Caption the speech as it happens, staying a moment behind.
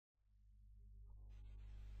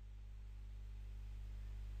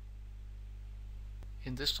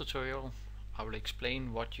In this tutorial I will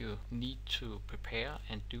explain what you need to prepare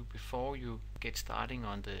and do before you get starting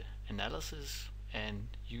on the analysis and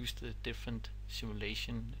use the different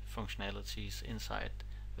simulation functionalities inside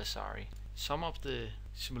Vasari. Some of the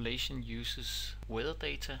simulation uses weather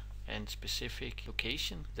data and specific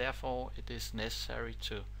location, therefore it is necessary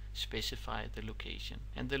to specify the location.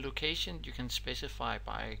 And the location you can specify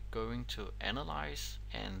by going to Analyze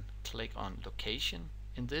and click on Location.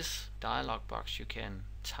 In this dialog box you can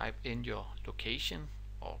type in your location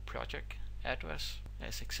or project address.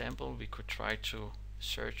 As example, we could try to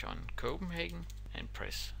search on Copenhagen and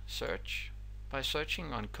press search. By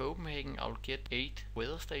searching on Copenhagen I'll get 8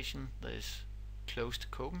 weather stations that is close to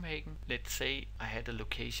Copenhagen. Let's say I had a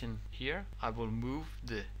location here. I will move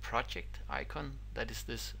the project icon, that is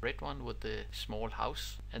this red one with the small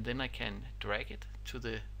house, and then I can drag it to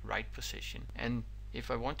the right position. And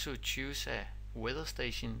if I want to choose a weather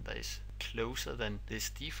station that is closer than this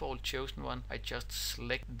default chosen one, I just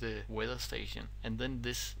select the weather station, and then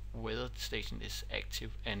this weather station is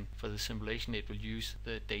active, and for the simulation it will use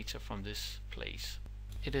the data from this place.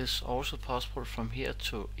 It is also possible from here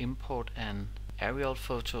to import an aerial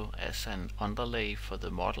photo as an underlay for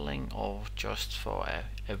the modeling or just for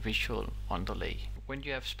a visual underlay. When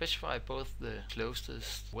you have specified both the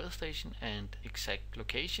closest weather station and exact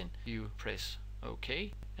location, you press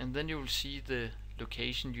OK, and then you will see the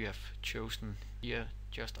location you have chosen here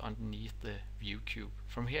just underneath the view cube.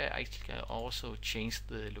 From here I can also change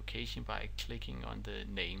the location by clicking on the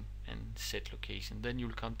name and set location. Then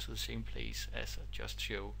you'll come to the same place as I just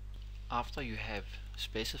showed. After you have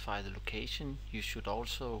specified the location, you should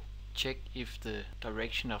also check if the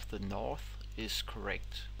direction of the north is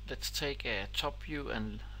correct. Let's take a top view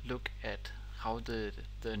and look at how the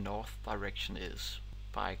north direction is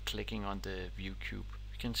by clicking on the view cube.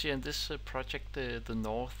 You can see in this project the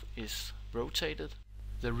north is rotated.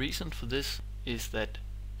 The reason for this is that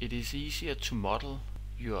it is easier to model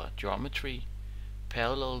your geometry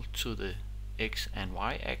parallel to the X and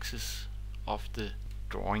Y axis of the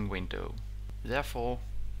drawing window. Therefore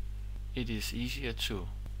it is easier to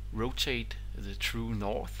rotate the true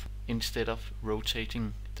north instead of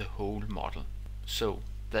rotating the whole model. So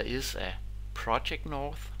there is a project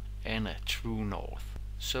north and a true north.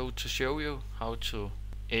 So to show you how to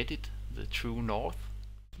edit the true north,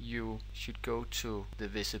 you should go to the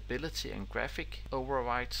visibility and graphic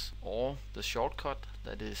overrides, or the shortcut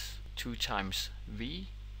that is 2x V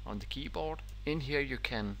on the keyboard. In here you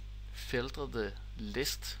can filter the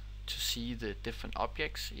list to see the different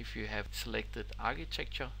objects. If you have selected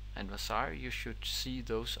architecture and Vasari, you should see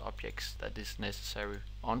those objects that is necessary.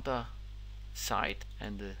 Under site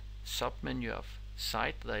and the submenu of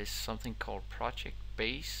site there is something called project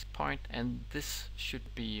base point, and this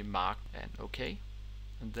should be marked and OK.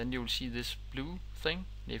 And then you will see this blue thing.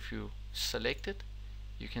 If you select it,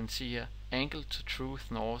 you can see here angle to true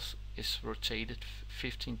north is rotated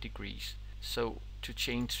 15 degrees. So to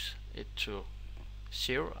change it to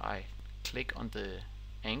 0, I click on the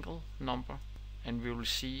angle number and we will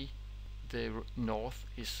see the north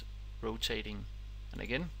is rotating, and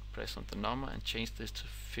again press on the number and change this to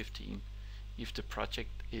 15 if the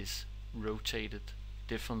project is rotated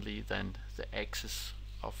differently than the axis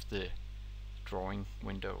of the drawing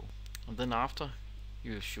window. And then after,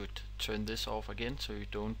 you should turn this off again so you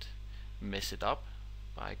don't mess it up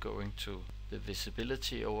by going to the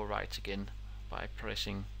visibility overrides again by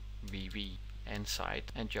pressing VV and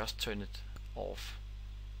site, and just turn it off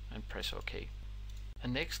and press OK. A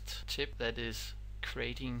next tip, that is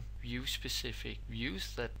creating view specific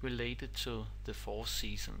views that related to the 4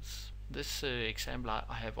 seasons. This example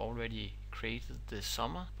I have already created the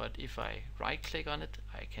summer, but if I right click on it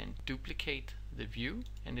I can duplicate the view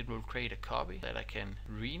and it will create a copy that I can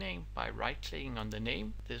rename by right clicking on the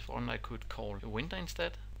name. This one I could call winter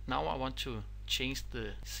instead. Now I want to change the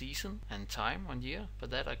season and time on year. For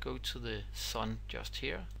that I go to the sun just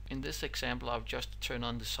here. In this example I'll just turn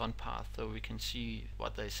on the sun path so we can see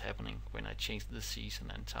what is happening when I change the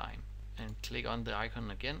season and time. And click on the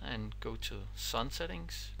icon again and go to sun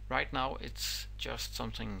settings. Right now it's just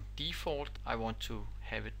something default. I want to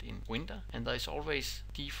have it in winter, and there's always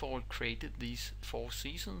default created these 4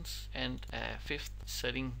 seasons and a 5th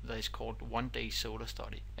setting that is called 1 day solar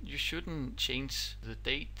study. And you shouldn't change the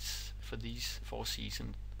dates for these 4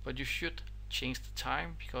 seasons, but you should change the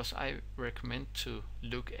time, because I recommend to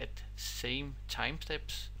look at same time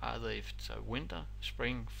steps either if it's a winter,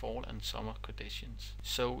 spring, fall and summer conditions.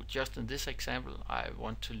 So just in this example I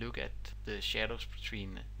want to look at the shadows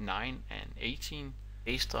between 9 and 18.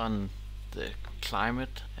 Based on the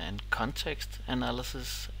climate and context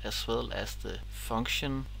analysis, as well as the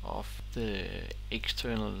function of the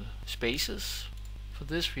external spaces. For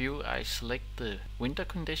this view, I select the winter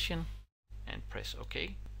condition and press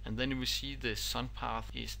OK. And then you will see the sun path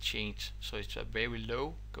is changed, so it's a very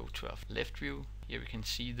low. Go to a left view. Here we can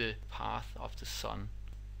see the path of the sun.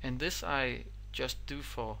 And this I just do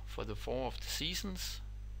for the 4 of the seasons,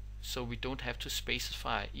 so we don't have to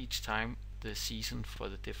specify each time the season for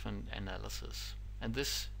the different analysis. And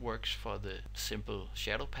this works for the simple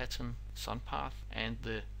shadow pattern, sun path, and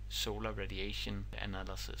the solar radiation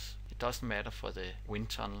analysis. It doesn't matter for the wind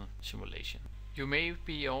tunnel simulation. You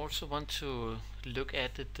maybe also want to look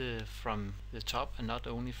at it from the top and not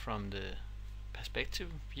only from the perspective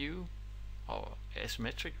view or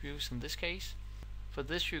asymmetric views in this case. For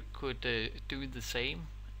this you could do the same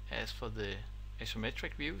as for the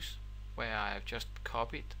isometric views, where I have just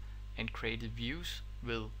copied and created views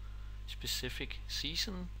with specific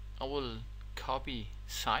season. I will copy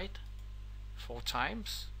site 4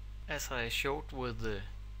 times. As I showed with the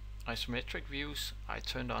isometric views, I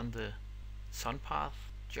turned on the sun path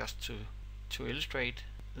just to illustrate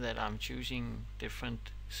that I'm choosing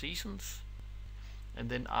different seasons. And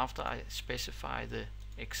then after I specify the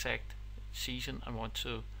exact season I want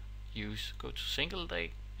to use, go to single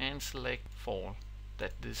day and select fall,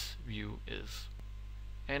 that this view is.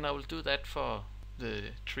 And I will do that for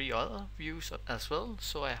the 3 other views as well,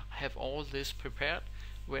 so I have all this prepared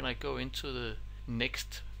when I go into the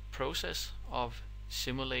next process of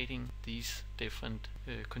simulating these different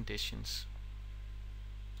conditions.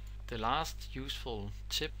 The last useful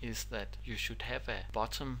tip is that you should have a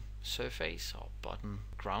bottom surface or bottom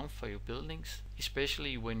ground for your buildings,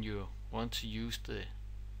 especially when you want to use the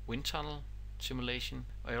wind tunnel simulation,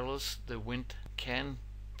 or else the wind can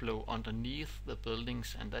blow underneath the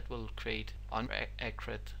buildings and that will create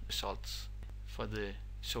inaccurate results. For the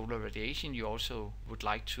solar radiation, you also would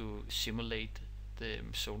like to simulate the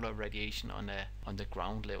solar radiation on the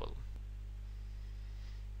ground level.